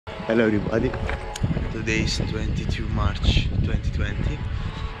Hello everybody. Today is 22 March 2020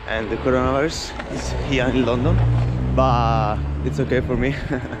 and the coronavirus is here in London, but it's okay for me.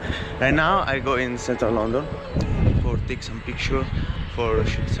 Right now I go in central London for take some picture, for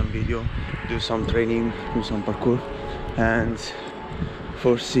shoot some video, do some training, do some parkour, and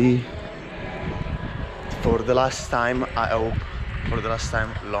for see for the last time, I hope for the last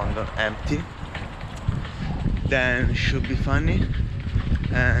time, London empty. Then should be funny,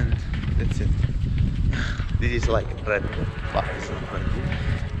 and that's it. This is like Red Bull, but it's not Red Bull.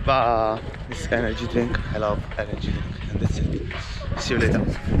 But it's energy drink. I love energy drink, and that's it. See you later.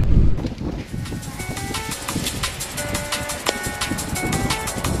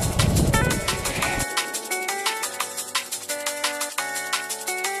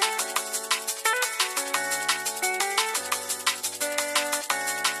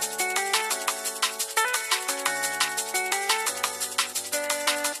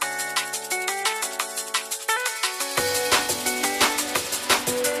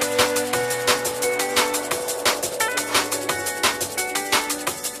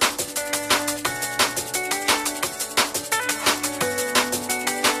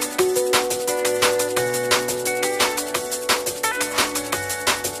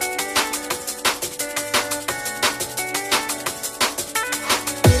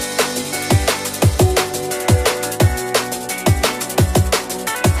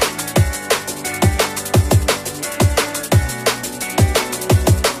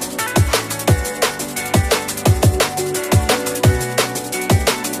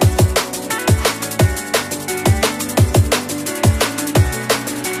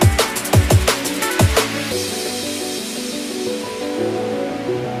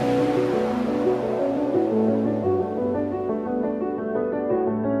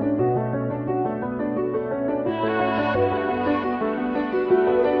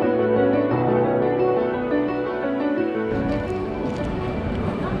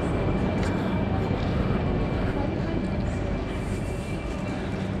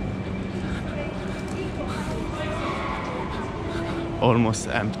 Almost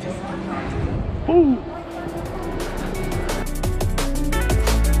empty. Ooh.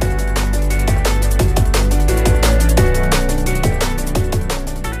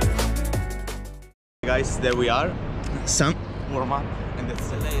 Guys, there we are. Some warm up, and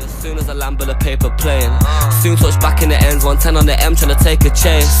that's it. As soon as I land with a paper plane, soon touch back in the ends, 110 on the M trying to take a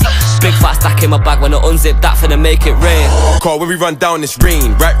chance. Big fat stack in my bag when I unzip that finna make it rain. Call when we run down this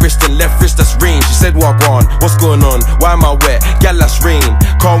rain, right wrist and left wrist, that's rain. She said walk on, what's going on, why am I wet, gal that's rain.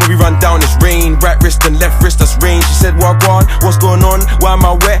 Call when we run down this rain, right wrist and left wrist, that's rain. She said walk on, what's going on, why am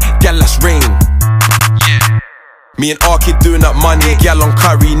I wet, gal that's rain. Me and R kid doing up money, gal on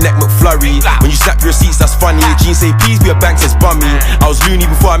curry, neck McFlurry. When you snap your receipts, that's funny. Jeans say please, be a bank says bummy. I was loony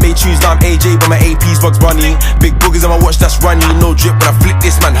before I made tunes, now I'm AJ, but my AP's Bugs Bunny. Big boogers on my watch, that's runny. No drip, when I flick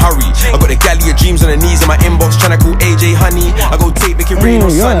this man, hurry. I got the galley of dreams on the knees in my inbox, tryna call AJ honey. I go tape, make it rain or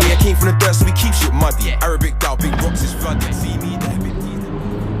sunny. I came from the dirt, so we keep shit muddy. Arabic down, big rocks is flooded. See me there, bit easy.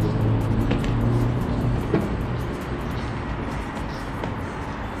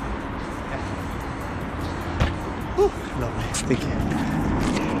 Lovely, thank you.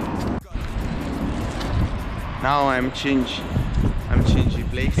 Now I'm changing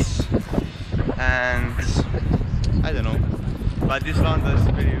place, and I don't know, but this London is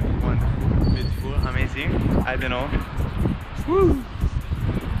very wonderful, beautiful, amazing. I don't know. Woo!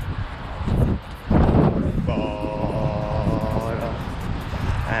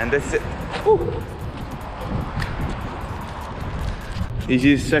 And that's it. Woo! This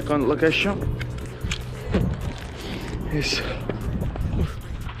is second location. It's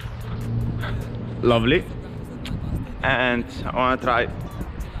lovely, and I wanna try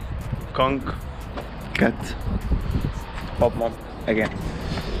conch cat pop mom again,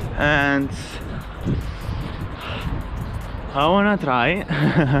 and I wanna try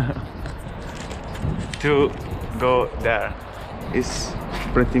to go there. It's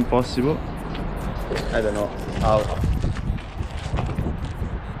pretty impossible. I don't know how,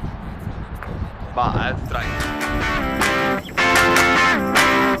 but I have to try.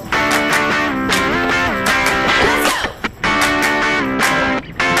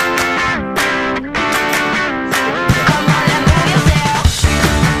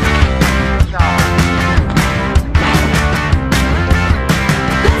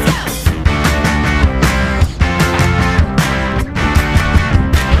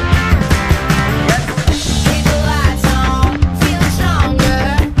 Feel the lights on, feel stronger.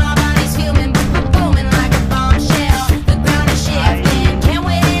 My body's feeling booming like a bombshell.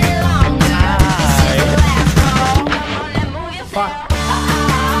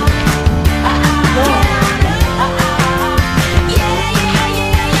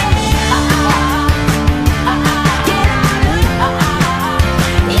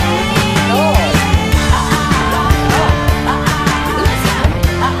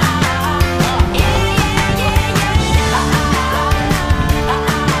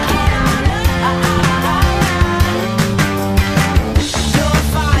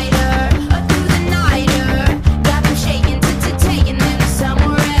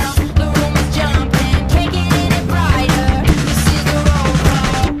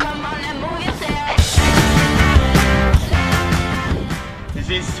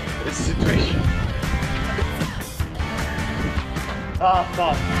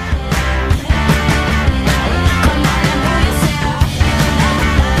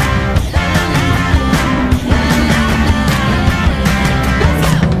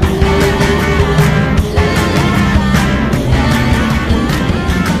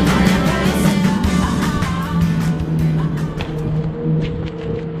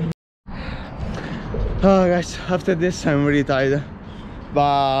 Oh guys, after this I'm really tired,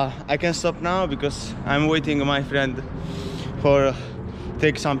 but I can stop now because I'm waiting my friend for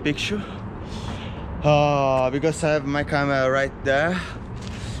take some picture. Because I have my camera right there.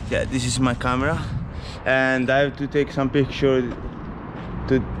 Yeah, this is my camera, and I have to take some picture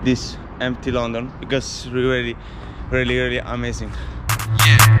to this empty London because really amazing.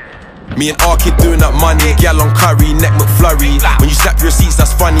 Me and R kid doing up money, gal on curry, neck McFlurry. When you slap your receipts,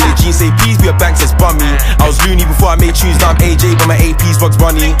 that's funny. The jeans say please be a bank says bummy. I was loony before I made tunes, now I'm AJ, but my AP's Bugs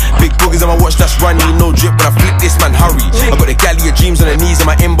Bunny. Big boogers on my watch, that's runny. No drip when I flip this man, hurry. I got the galley of dreams on her knees in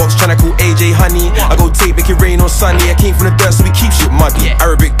my inbox, tryna call AJ honey. I go tape, make it rain on sunny. I came from the dirt, so we keep shit muddy.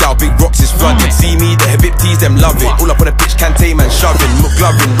 Arabic gal, big rocks is flooded. See me, the Habibtis, them love it. All up on the pitch, Kante man shoving,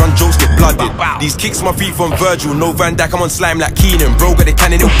 McGlovin, run jokes get blooded. These kicks my feet from Virgil, no Van Dijk, I'm on slime like Keenan. Bro got the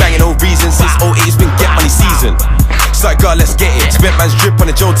cannon, they banging, no reason. Since 08 it's been get money season. It's like God, let's get it. Spent man's drip on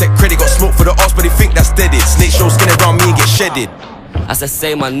the Joe Tech credit. Got smoke for the ops, but they think that's deaded. Snake show skin around me and get shedded. I said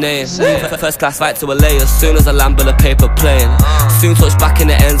say my name. First class flight to LA as soon as I land with a paper plane. Soon touch back in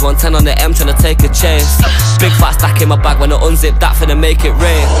the ends, 110 on the M trying to take a chase. Big fat stack in my bag when I unzip that finna make it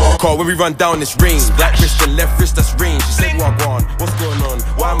rain. Call when we run down this range. Right wrist and left wrist, that's range. She said wagwan, what's going on?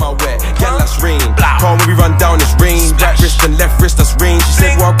 Why am I wet? Gal, that's rain. Call when we run down this range. Right wrist and left wrist, that's range. She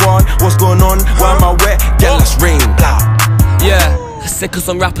said wagwan, what's going on? Why am I wet? Gal, that's rain. Yeah, sick of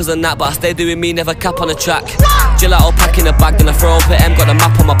some rappers and that, but I stay doing me, never cap on the track. Gelato pack in the bag, then I throw up at M, got the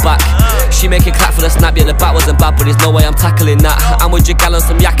map on my back. She make it clap for the snap, yeah the bat wasn't bad, but there's no way I'm tackling that. I'm with your gal on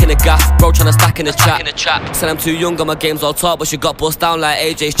some yak in the gaff, bro tryna stack in the chat. Said I'm too young, got my games all talk, but she got bust down like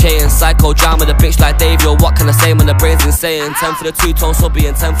AJ's chain. Psycho jam with a bitch like Dave, yo what can I say when the brain's insane? 10 for the two-tone subby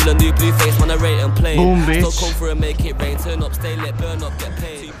and 10 for the new blue face when I rate and play. Boom, bitch. Still come through and make it rain, turn up, stay lit, burn up, get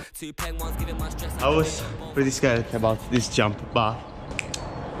paid. Two pen ones giving my stress. I was pretty scared about this jump, but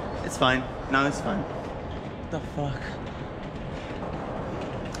it's fine. Now it's fine. What the fuck?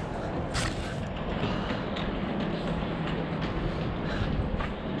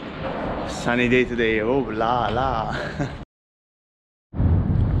 Sunny day today. Oh la la.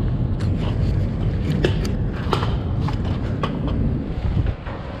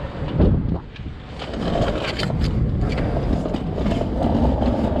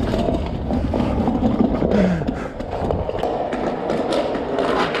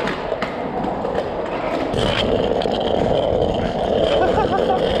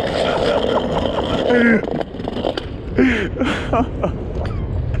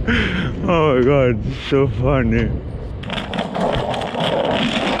 Oh my god, so funny.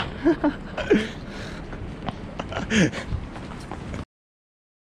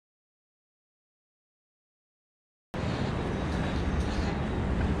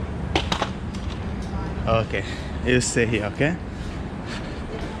 Okay, you stay here, okay?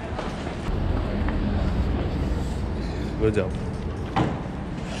 Good job.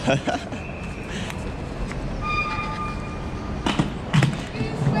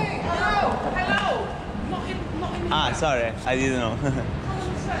 Ah, sorry, I didn't know.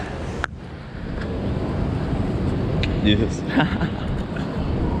 Jesus.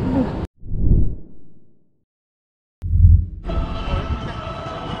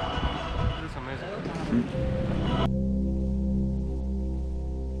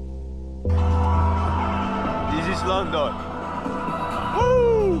 This is London.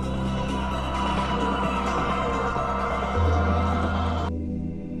 Woo!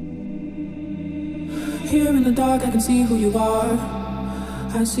 Here in the dark, I can see who you are.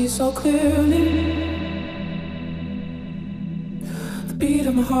 I see so clearly. The beat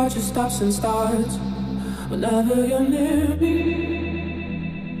of my heart just stops and starts whenever you're near me.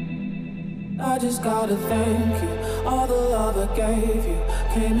 I just gotta thank you. All the love I gave you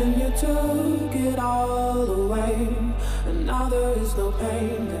came and you took it all away. And now there is no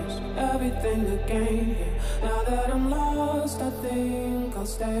pain, there's everything to gain here. Now that I'm lost, I think I'll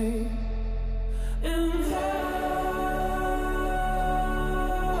stay. In hell,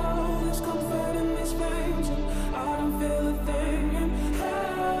 there's comfort in these flames, and I don't feel a thing. In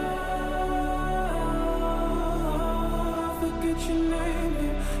hell, I forget your name,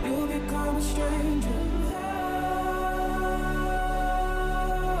 you'll become a stranger. In hell,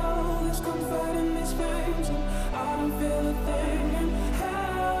 there's comfort in these flames, and I don't feel a thing. In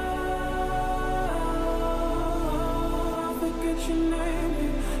hell, I forget your name,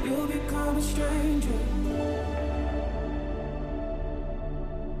 you'll become a stranger.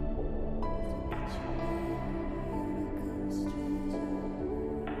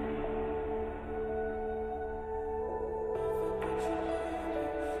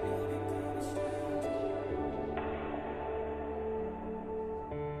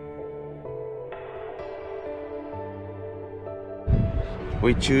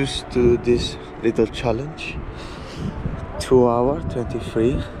 we choose to do this little challenge. 2 hours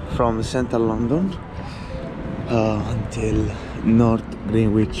 23 from central London until North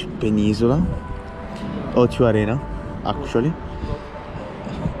Greenwich Peninsula, O2 Arena actually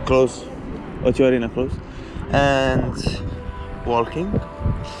close, O2 Arena close, and walking,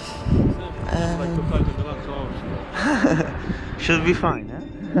 and should be fine, eh?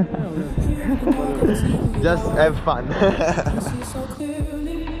 Just have fun.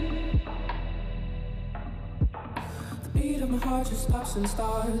 Beat of my heart just stops and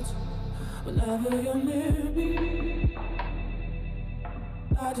starts whenever you're near me.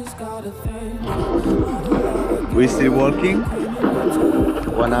 I just gotta thank you. We still walking.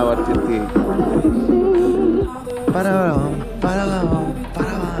 1 hour 30.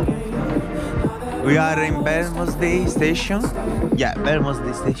 We are in Bermondsey Station. Yeah,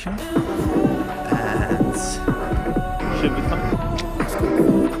 Bermondsey Station. And should be fun.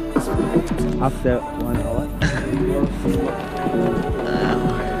 After 1 hour.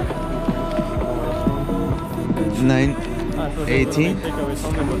 9:18.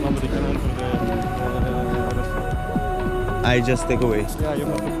 I just take away. Yeah, you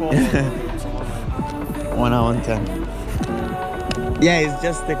have to call. 1 hour and 10. Yeah, it's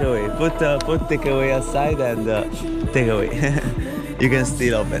just take away. Put take away aside and take away. You can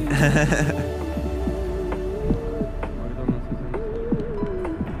still open.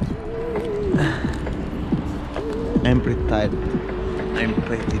 I'm pretty tired. I'm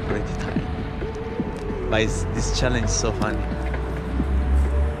pretty tired. But this challenge is so funny.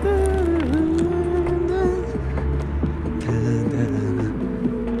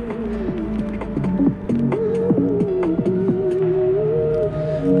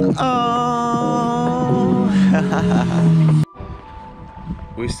 Oh.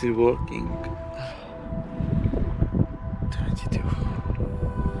 We're still working. 22.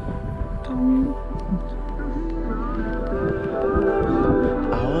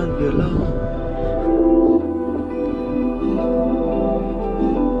 I won't be alone.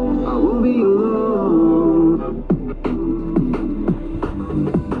 I won't be alone.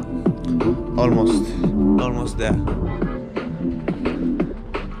 Almost there.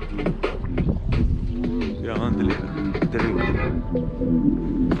 You're on the river.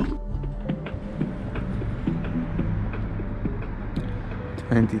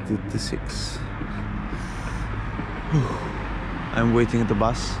 22 to 6. I'm waiting at the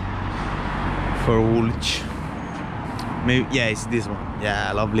bus for Woolwich. Maybe, yeah, it's this one.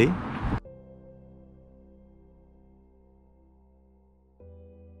 Yeah, lovely.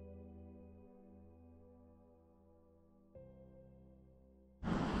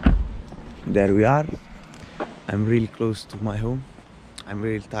 There we are. I'm really close to my home. I'm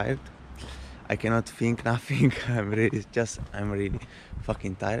really tired. I cannot think nothing. I'm really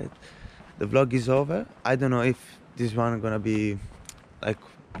fucking tired. The vlog is over. I don't know if this one gonna be like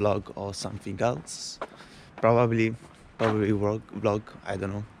vlog or something else. Probably vlog. I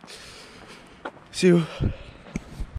don't know. See you.